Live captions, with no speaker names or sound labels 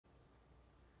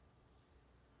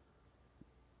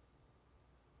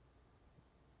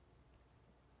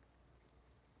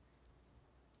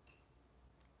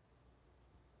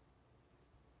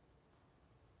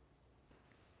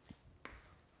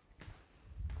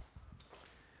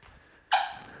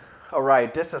All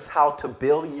right, this is how to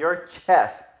build your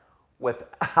chest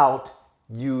without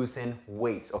using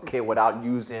weights, okay? Without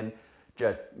using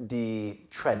the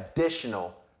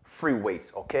traditional free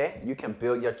weights, okay? You can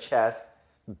build your chest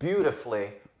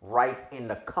beautifully right in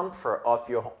the comfort of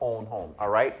your own home, all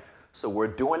right? So we're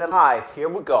doing it live. Here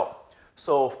we go.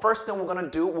 So first thing we're gonna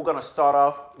do, we're gonna start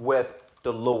off with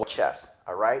the lower chest,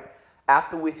 all right?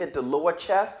 After we hit the lower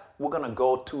chest, we're gonna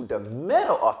go to the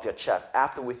middle of your chest.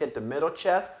 After we hit the middle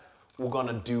chest, we're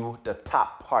gonna do the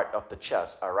top part of the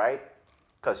chest, all right?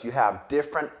 Because you have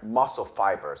different muscle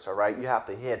fibers, all right? You have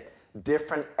to hit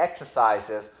different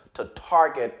exercises to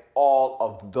target all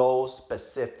of those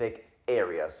specific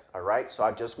areas, all right? So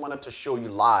I just wanted to show you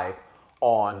live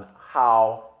on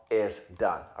how it's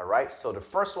done, all right? So the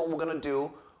first one we're gonna do,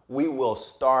 we will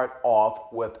start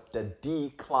off with the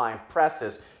decline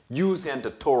presses using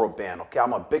the Torroband, okay?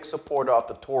 I'm a big supporter of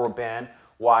the Torroband.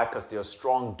 Why? Because they're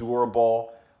strong,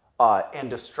 durable,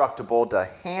 indestructible. The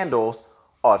handles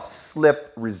are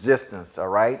slip resistance, all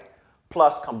right?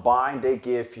 Plus combined, they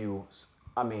give you,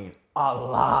 I mean, a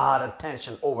lot of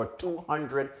tension, over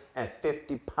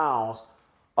 250 pounds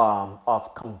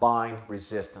of combined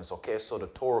resistance, okay? So the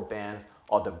Torrobands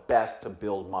are the best to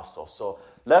build muscle. So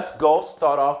let's go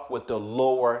start off with the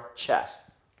lower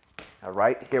chest. All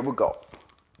right, here we go.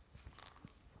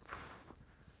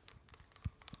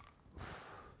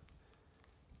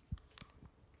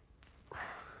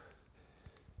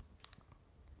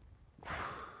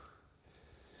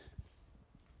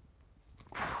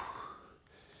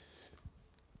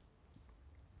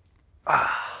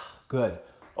 Good.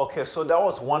 Okay, so that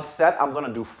was one set. I'm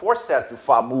gonna do 4 sets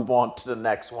before I move on to the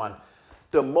next one.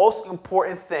 The most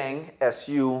important thing, as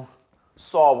you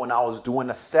saw when I was doing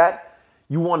the set,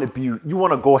 you want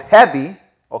to go heavy,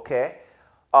 okay?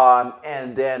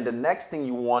 And then the next thing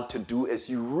you want to do is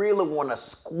you really want to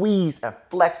squeeze and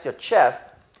flex your chest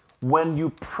when you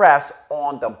press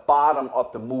on the bottom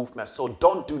of the movement. So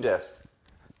don't do this.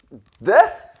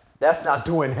 That's not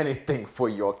doing anything for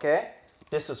you, okay?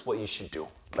 This is what you should do.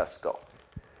 Let's go.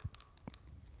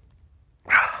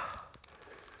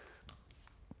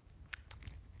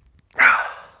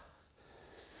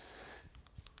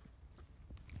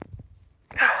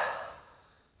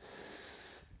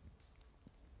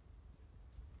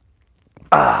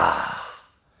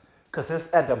 Because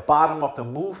it's at the bottom of the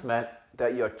movement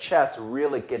that your chest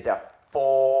really get that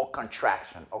full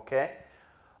contraction, okay?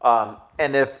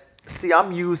 And see,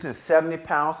 I'm using 70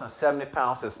 pounds, and 70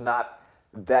 pounds is not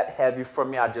that heavy for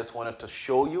me. I just wanted to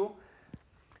show you.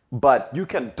 But you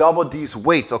can double these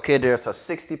weights, okay? There's a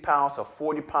 60 pounds, a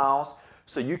 40 pounds,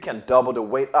 so you can double the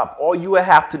weight up. All you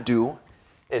have to do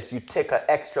is you take an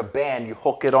extra band, you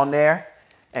hook it on there,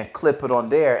 and clip it on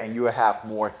there, and you will have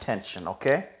more tension,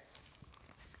 okay?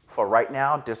 For right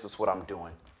now, this is what I'm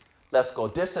doing. Let's go.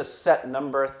 This is set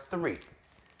number 3,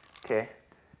 okay?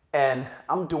 And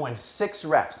I'm doing 6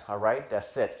 reps, all right?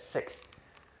 That's it, 6.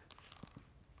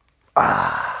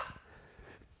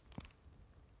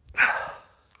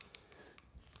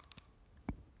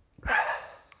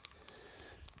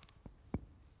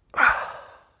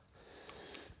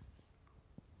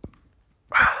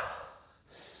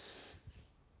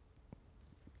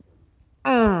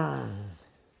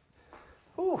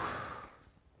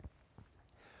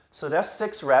 So that's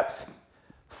 6 reps,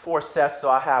 4 sets. So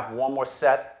I have one more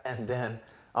set and then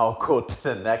I'll go to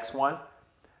the next one.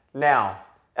 Now,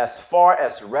 as far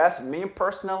as rest, me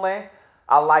personally,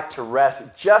 I like to rest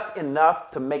just enough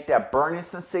to make that burning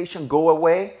sensation go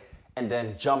away and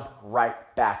then jump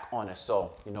right back on it.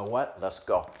 So you know what? Let's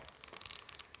go.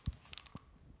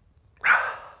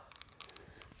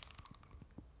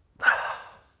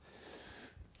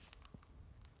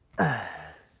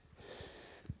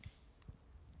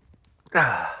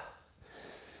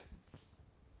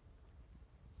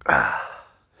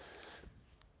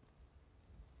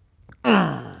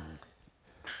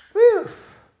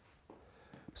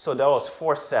 So that was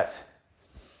 4 sets.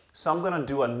 So I'm gonna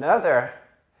do another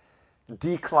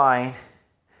decline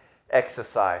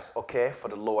exercise, okay, for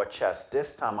the lower chest.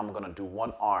 This time I'm gonna do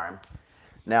one arm.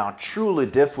 Now, truly,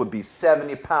 this would be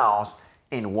 70 pounds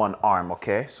in one arm,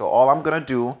 okay? So all I'm gonna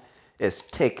do is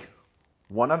take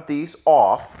one of these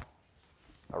off,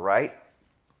 all right?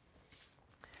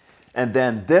 And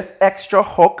then this extra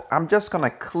hook, I'm just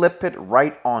gonna clip it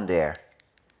right on there.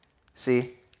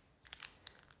 See?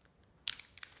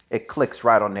 It clicks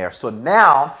right on there. So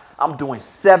now I'm doing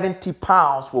 70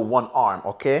 pounds with one arm,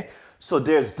 okay? So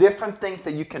there's different things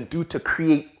that you can do to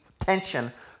create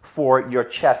tension for your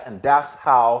chest, and that's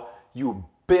how you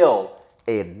build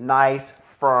a nice,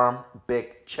 firm,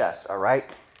 big chest, all right?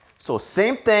 So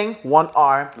same thing, one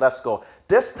arm, let's go.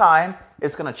 this time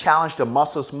it's going to challenge the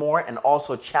muscles more and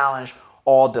also challenge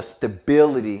all the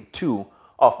stability too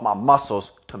of my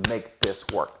muscles to make this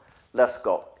work. Let's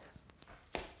go.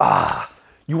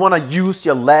 You want to use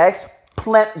your legs,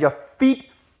 plant your feet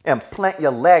and plant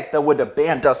your legs. That way the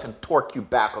band doesn't torque you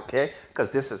back, okay?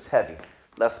 Because this is heavy.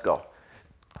 Let's go.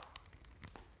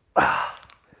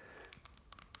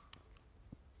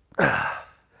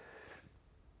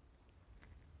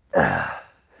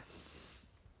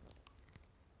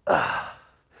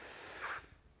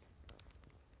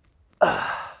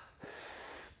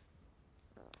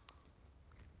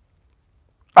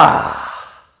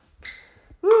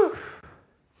 Whew.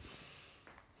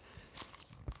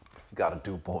 You got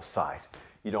to do both sides.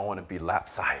 You don't want to be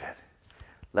lap-sided.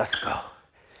 Let's go.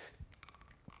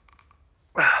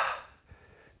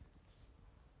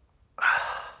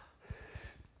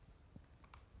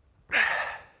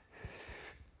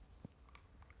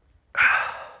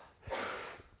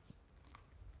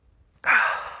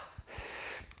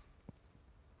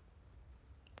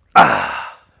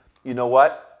 You know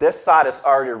what? This side is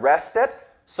already rested,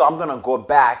 so I'm going to go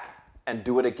back and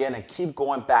do it again and keep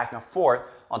going back and forth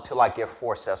until I get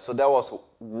 4 sets. So that was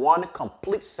 1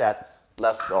 complete set.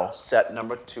 Let's go. Set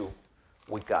number 2.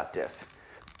 We got this.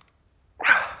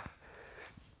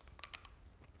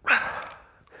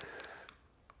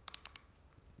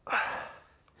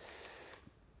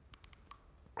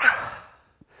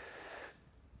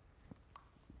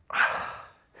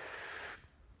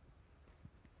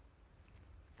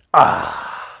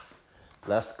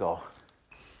 Let's go.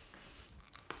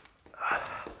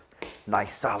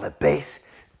 Nice solid base.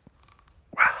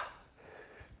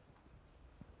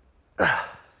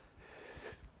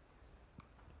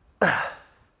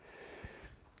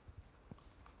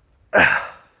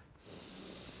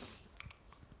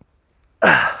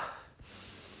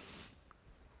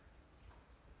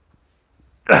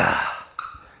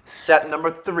 Set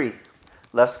number 3.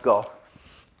 Let's go.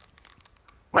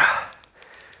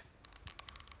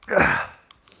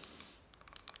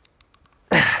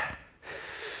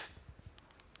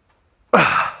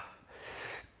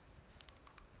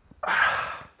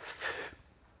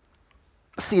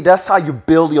 See, that's how you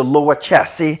build your lower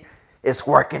chest. See, it's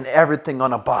working everything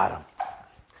on the bottom.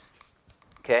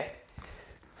 Okay,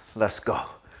 let's go.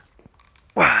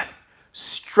 1.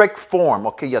 Strict form.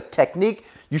 Okay, your technique,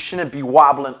 you shouldn't be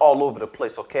wobbling all over the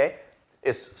place. Okay,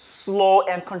 it's slow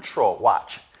and controlled.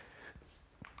 Watch.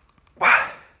 1.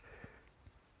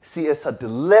 See, it's a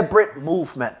deliberate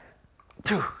movement.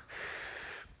 2.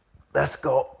 Let's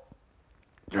go.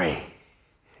 3.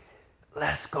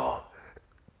 Let's go.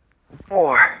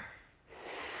 4.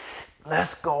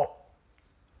 Let's go.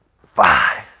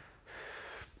 5.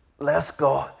 Let's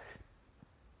go.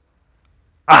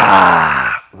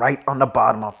 Right on the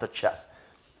bottom of the chest.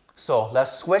 So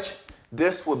let's switch.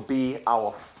 This would be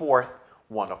our 4th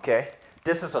one, okay?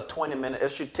 This is a 20-minute. It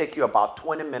should take you about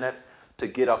 20 minutes to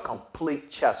get a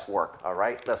complete chest work, all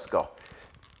right? Let's go.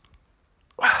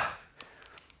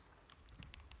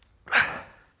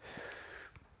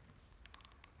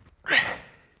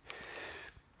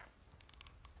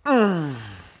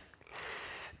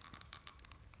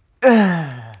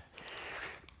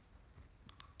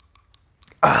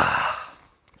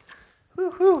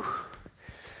 Woo-hoo.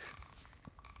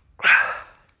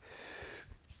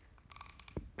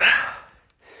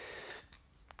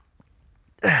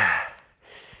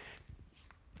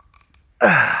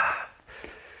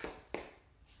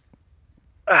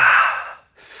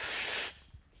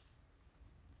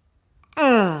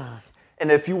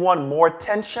 And if you want more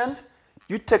tension,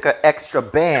 you take an extra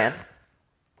band.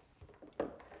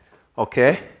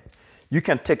 Okay, you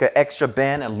can take an extra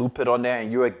band and loop it on there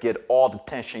and you'll get all the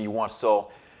tension you want.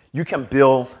 So you can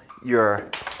build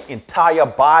your entire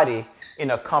body in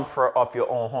the comfort of your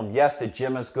own home. Yes, the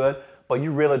gym is good, but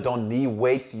you really don't need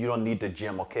weights. You don't need the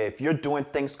gym, okay? If you're doing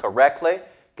things correctly,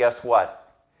 guess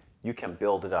what? You can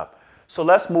build it up. So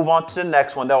let's move on to the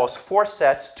next one. That was 4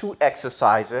 sets, 2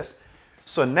 exercises.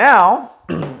 So now,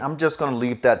 I'm just gonna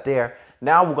leave that there.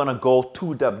 Now we're gonna go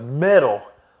to the middle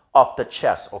of the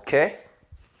chest, okay?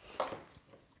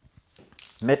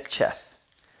 Mid chest,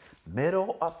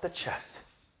 middle of the chest.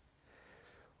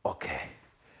 Okay,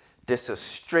 this is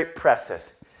straight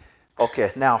presses.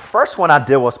 Okay, now first one I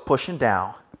did was pushing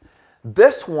down.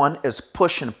 This one is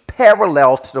pushing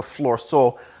parallel to the floor.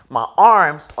 So my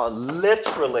arms are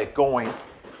literally going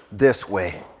this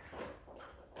way,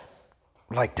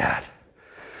 like that.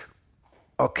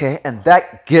 Okay, and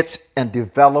that gets and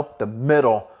develop the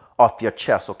middle of your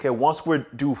chest. Okay, once we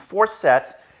do 4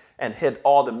 sets and hit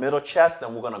all the middle chest,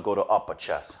 then we're gonna go to upper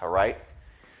chest. All right,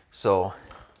 so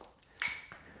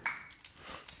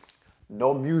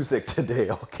No music today,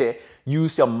 okay?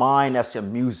 Use your mind as your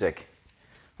music.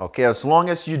 Okay, as long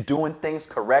as you're doing things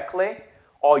correctly,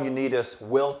 all you need is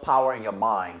willpower in your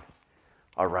mind.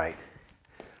 All right.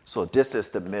 So this is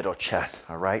the middle chest,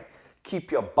 all right?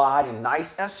 Keep your body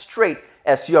nice and straight.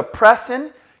 As you're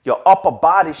pressing, your upper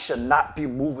body should not be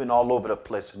moving all over the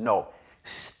place. No.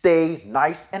 Stay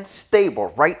nice and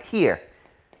stable right here.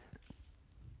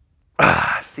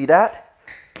 See that?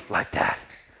 Like that.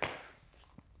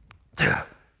 2,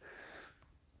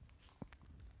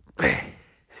 3,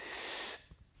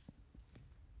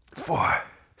 4,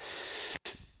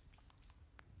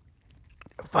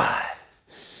 5,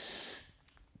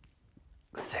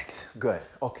 6. Good.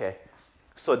 Okay.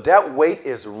 So that weight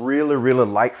is really, really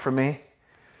light for me.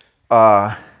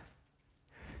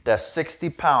 That's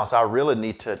 60 pounds. I really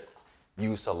need to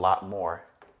use a lot more.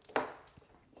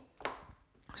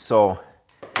 So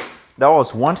that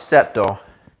was one set though.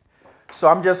 So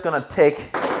I'm just going to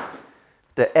take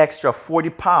the extra 40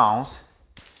 pounds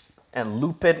and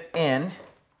loop it in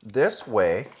this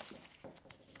way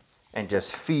and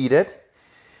just feed it.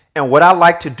 And what I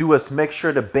like to do is make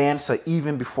sure the bands are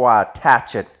even before I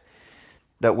attach it.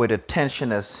 That way the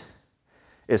tension is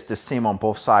the same on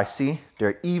both sides. See,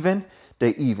 they're even,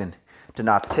 they're even. Then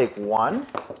I take one,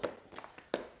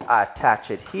 I attach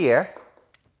it here.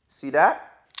 See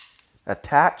that?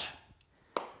 Attach.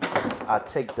 I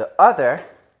take the other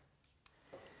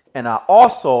and I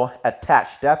also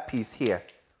attach that piece here.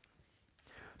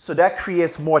 So that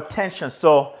creates more tension.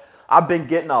 So I've been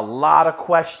getting a lot of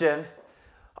questions.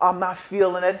 I'm not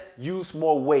feeling it. Use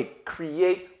more weight.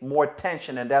 Create more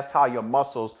tension, and that's how your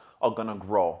muscles are going to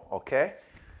grow, okay?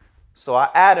 So I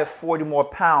added 40 more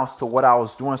pounds to what I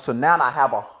was doing. So now I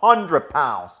have 100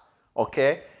 pounds,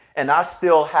 okay? And I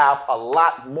still have a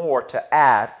lot more to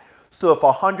add. So if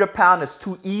 100 pounds is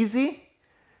too easy,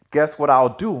 guess what I'll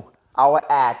do? I will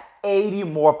add 80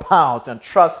 more pounds, and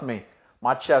trust me,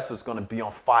 my chest is going to be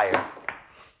on fire.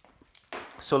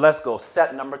 So let's go.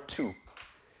 Set number 2.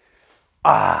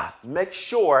 Make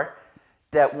sure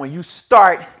that when you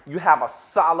start, you have a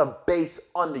solid base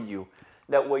under you.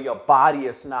 That way your body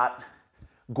is not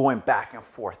going back and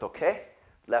forth, okay?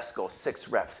 Let's go. 6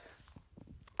 reps.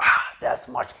 That's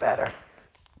much better.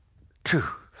 2,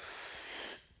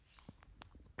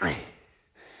 3,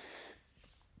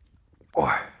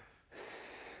 4,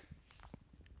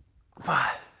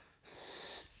 5.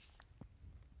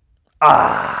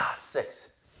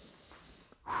 6.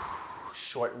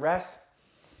 Short rest.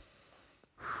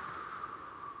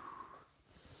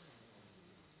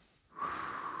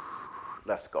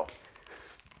 Let's go.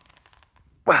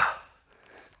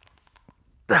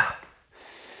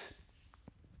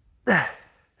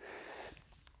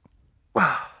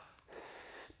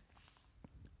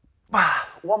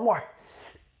 One more.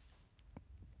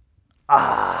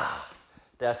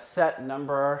 That's set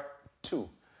number 2.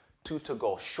 2 to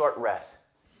go. Short rest.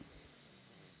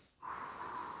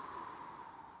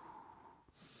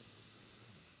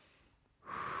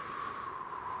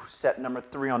 Set number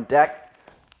 3 on deck.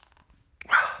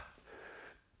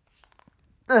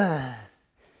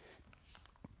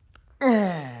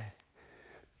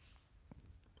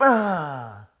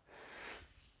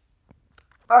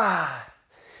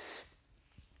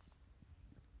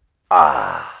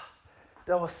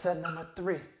 That was set number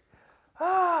 3.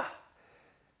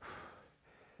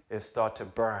 It starts to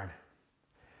burn.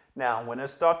 Now, when it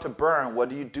starts to burn, what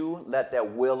do? Let that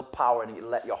willpower and you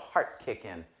let your heart kick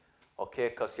in, okay?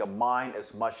 Because your mind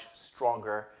is much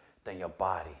stronger than your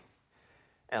body.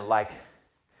 And like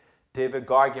David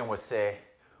Gargan would say,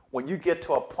 when you get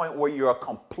to a point where you're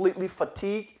completely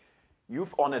fatigued,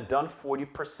 you've only done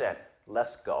 40%.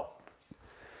 Let's go.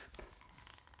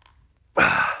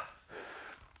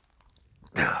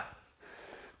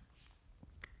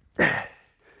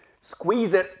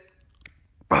 Squeeze it.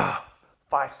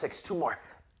 5, 6, 2 more.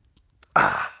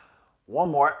 1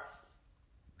 more.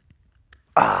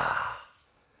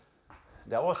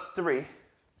 That was 3.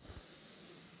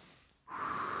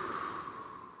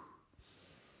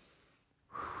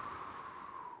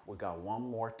 We got 1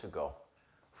 more to go,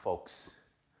 folks.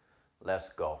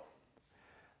 Let's go.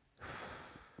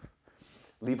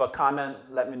 Leave a comment.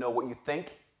 Let me know what you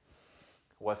think.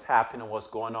 What's happening, what's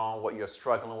going on, what you're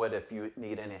struggling with. If you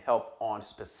need any help on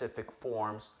specific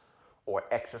forms or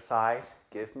exercise,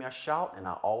 give me a shout and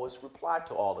I'll always reply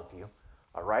to all of you.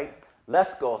 All right,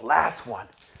 let's go. Last one.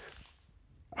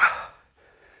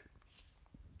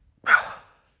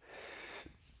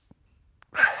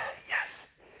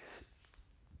 Yes.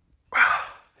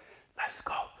 Let's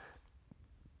go.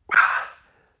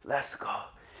 Let's go.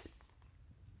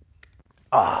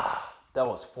 That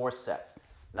was 4 sets.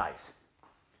 Nice.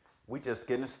 We just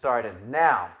getting started.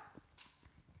 Now,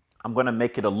 I'm gonna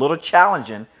make it a little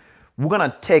challenging. We're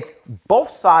gonna take both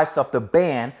sides of the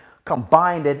band,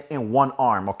 combine it in one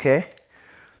arm, okay?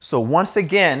 So once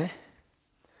again,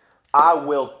 I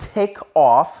will take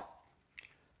off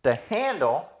the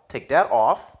handle, take that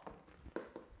off.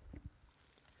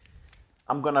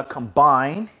 I'm gonna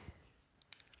combine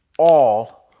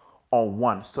all on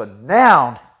one. So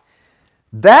now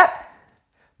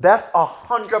that's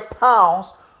 100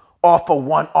 pounds off of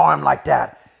one arm like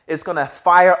that. It's gonna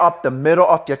fire up the middle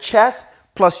of your chest,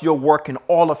 plus you're working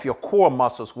all of your core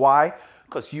muscles. Why?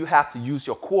 Because you have to use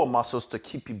your core muscles to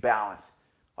keep you balanced.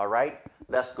 All right,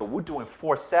 let's go. We're doing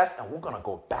 4 sets and we're gonna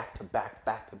go back to back,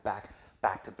 back to back,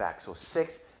 back to back. So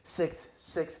 6, 6,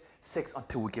 6, 6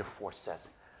 until we get 4 sets.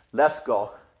 Let's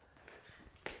go.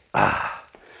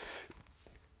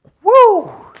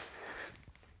 Woo!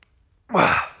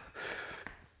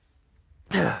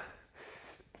 2,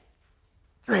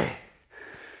 3,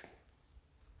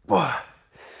 4,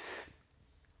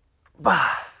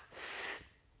 5,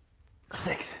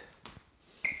 6.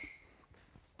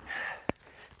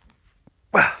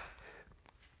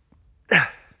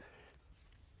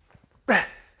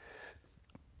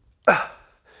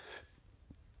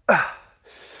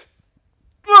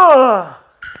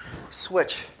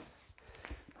 Switch.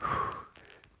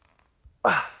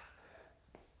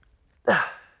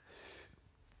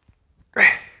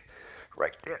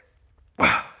 Right there.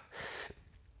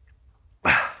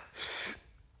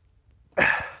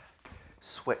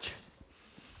 Switch.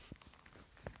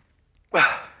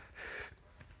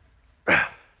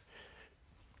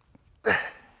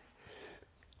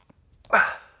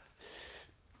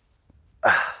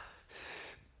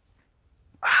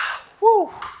 Woo.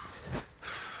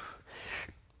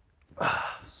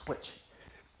 Switch.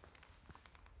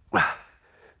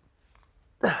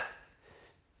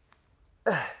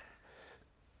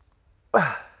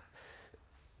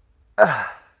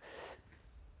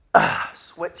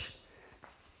 Switch.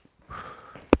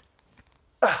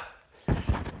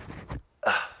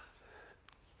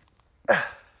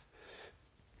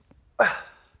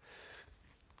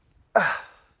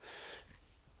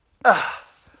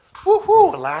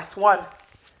 Woohoo! Last one.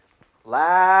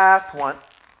 Last one.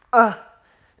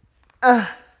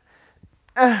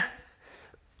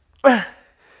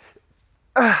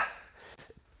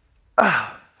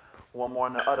 One more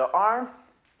on the other arm.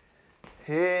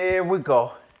 Here we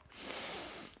go.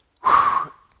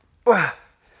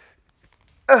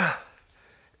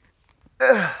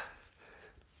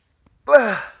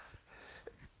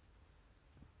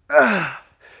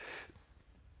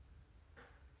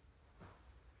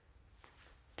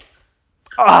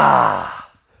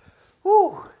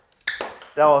 Whew.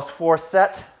 That was 4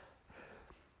 sets.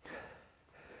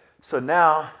 So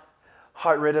now,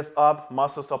 heart rate is up,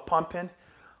 muscles are pumping.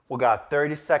 We got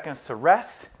 30 seconds to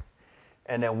rest.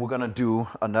 And then we're gonna do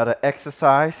another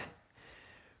exercise.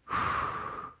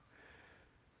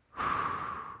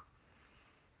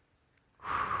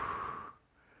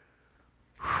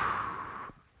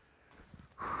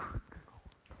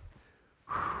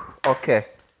 Okay,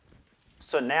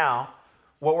 so now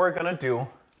what we're gonna do,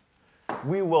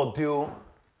 we will do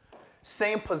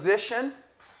same position,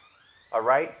 all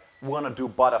right? We're gonna do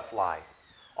butterflies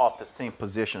off the same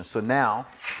position. So now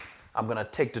I'm gonna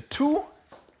take the 2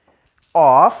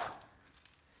 off,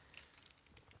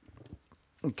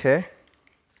 okay?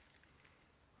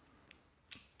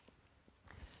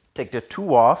 Take the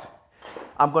 2 off.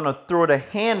 I'm gonna throw the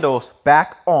handles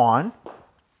back on.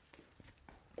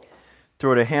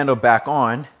 Throw the handle back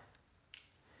on.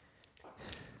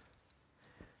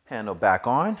 Handle back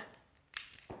on.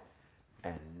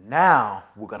 And now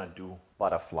we're gonna do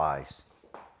butterflies.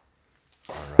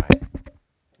 All right.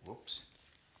 Whoops.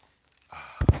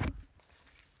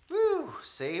 Woo,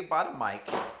 saved by the mic.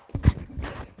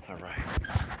 All right.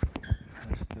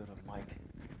 Let's do the mic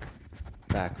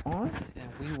back on and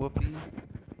we will be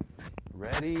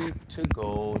ready to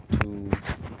go to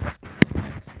the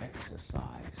next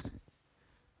exercise.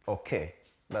 Okay,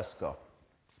 let's go.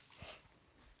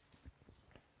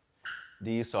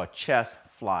 These are chest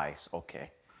flies,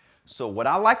 okay. So what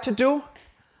I like to do,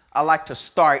 I like to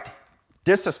start,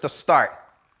 this is the start.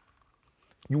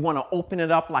 You want to open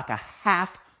it up like a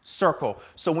half circle.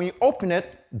 So when you open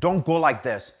it, don't go like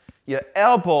this. Your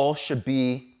elbow should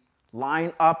be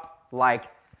lined up like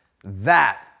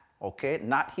that, okay,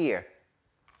 not here.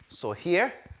 So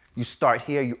here, you start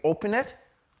here, you open it,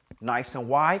 nice and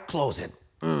wide, close it.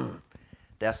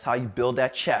 That's how you build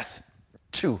that chest.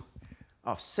 2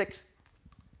 of 6,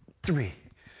 3,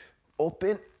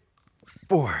 open,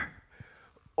 4,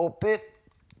 open,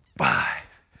 5,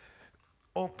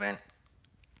 open,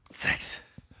 6.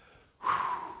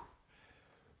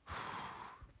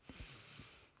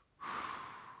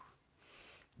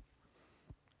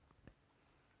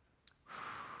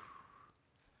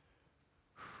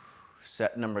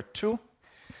 Set number 2.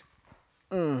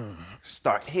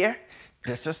 Start here.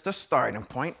 This is the starting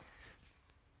point.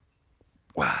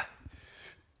 1,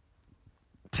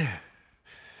 2,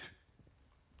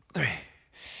 3,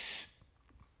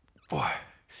 4,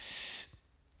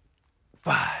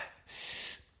 5.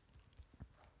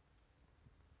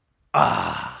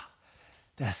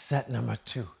 That's set number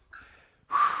 2.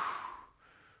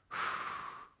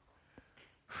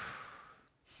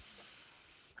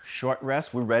 Short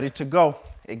rest, we're ready to go.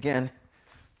 Again.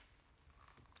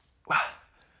 1,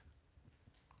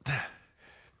 2,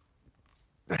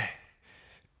 3,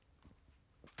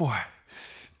 4,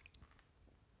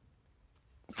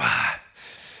 5.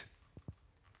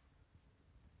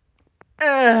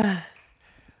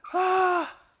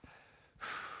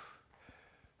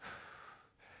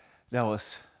 That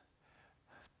was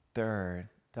third.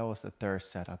 That was the third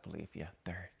set, I believe. Yeah,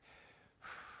 third.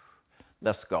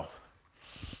 Let's go.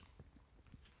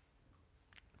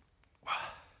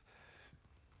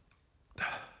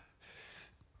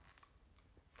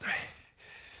 3,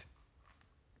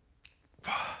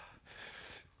 4,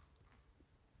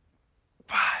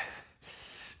 5.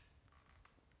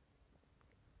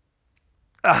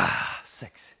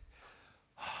 6.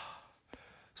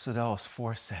 So that was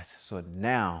 4 sets. So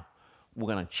now we're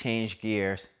gonna change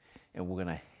gears and we're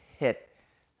gonna hit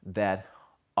that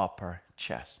upper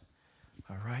chest.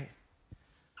 All right.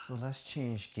 So let's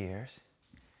change gears.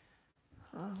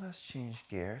 Let's change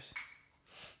gears.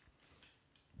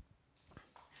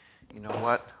 You know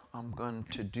what I'm going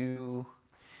to do?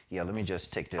 Yeah, let me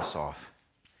just take this off.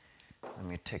 Let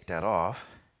me take that off,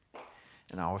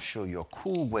 and I'll show you a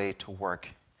cool way to work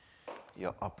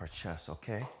your upper chest,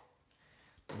 okay?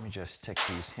 Let me just take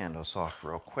these handles off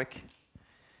real quick.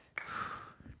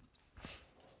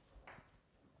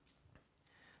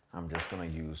 I'm just gonna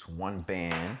use one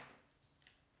band,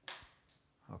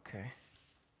 okay?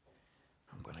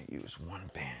 I'm gonna use one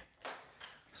band.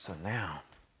 So now,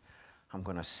 I'm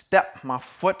gonna step my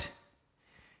foot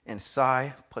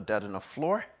inside, put that on the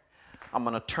floor. I'm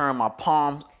gonna turn my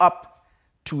palms up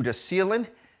to the ceiling,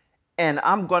 and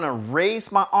I'm gonna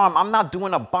raise my arm. I'm not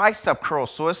doing a bicep curl,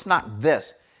 so it's not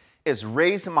this. It's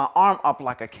raising my arm up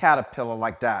like a caterpillar,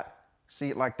 like that. See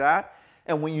it like that?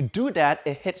 And when you do that,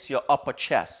 it hits your upper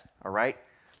chest, all right?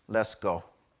 Let's go.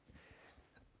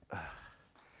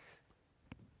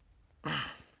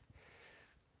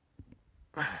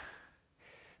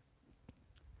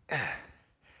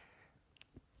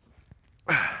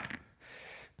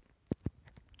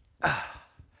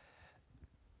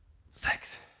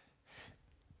 Six.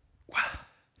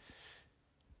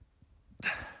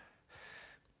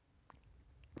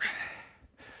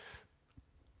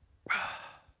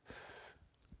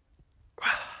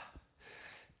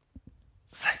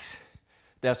 Six.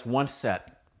 That's one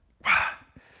set.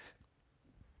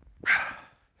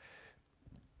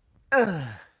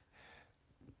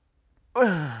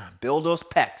 Build those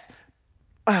pecs.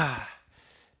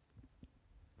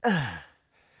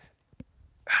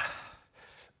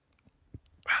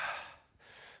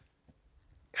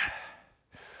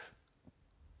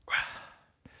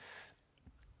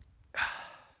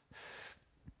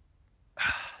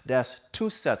 That's 2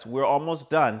 sets. We're almost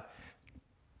done.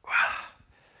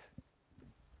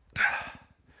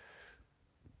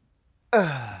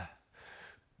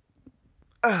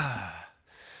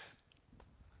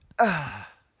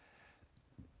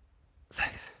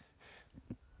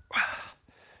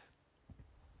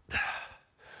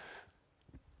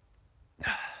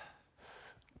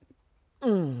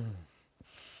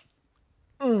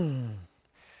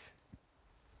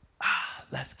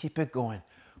 Let's keep it going.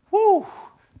 Woo!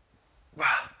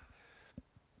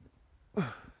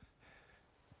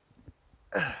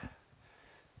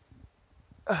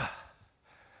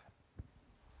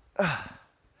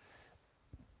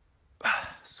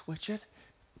 Switch it.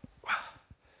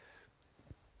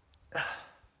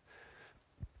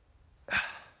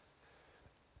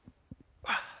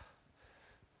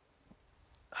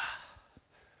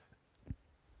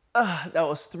 That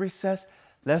was 3 sets.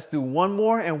 Let's do one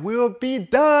more and we'll be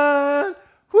done.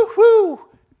 Woo-hoo!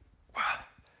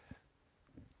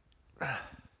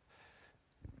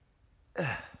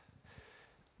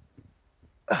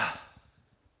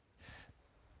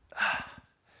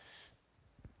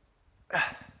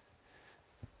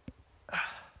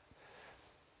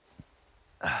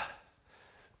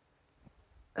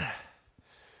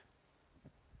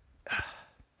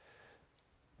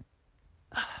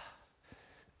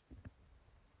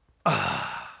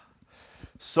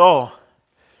 So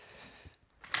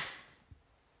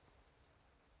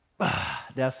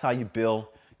that's how you build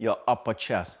your upper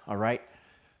chest, all right?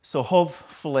 So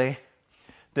hopefully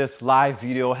this live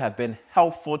video has been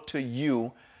helpful to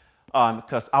you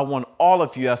because I want all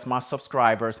of you as my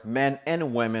subscribers, men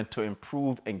and women, to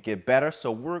improve and get better.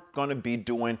 So we're going to be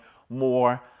doing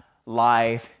more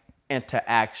live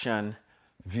interaction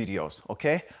videos,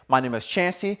 okay? My name is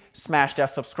Chancey. Smash that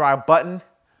subscribe button.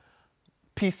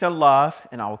 Peace and love,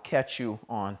 and I will catch you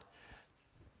on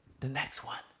the next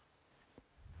one.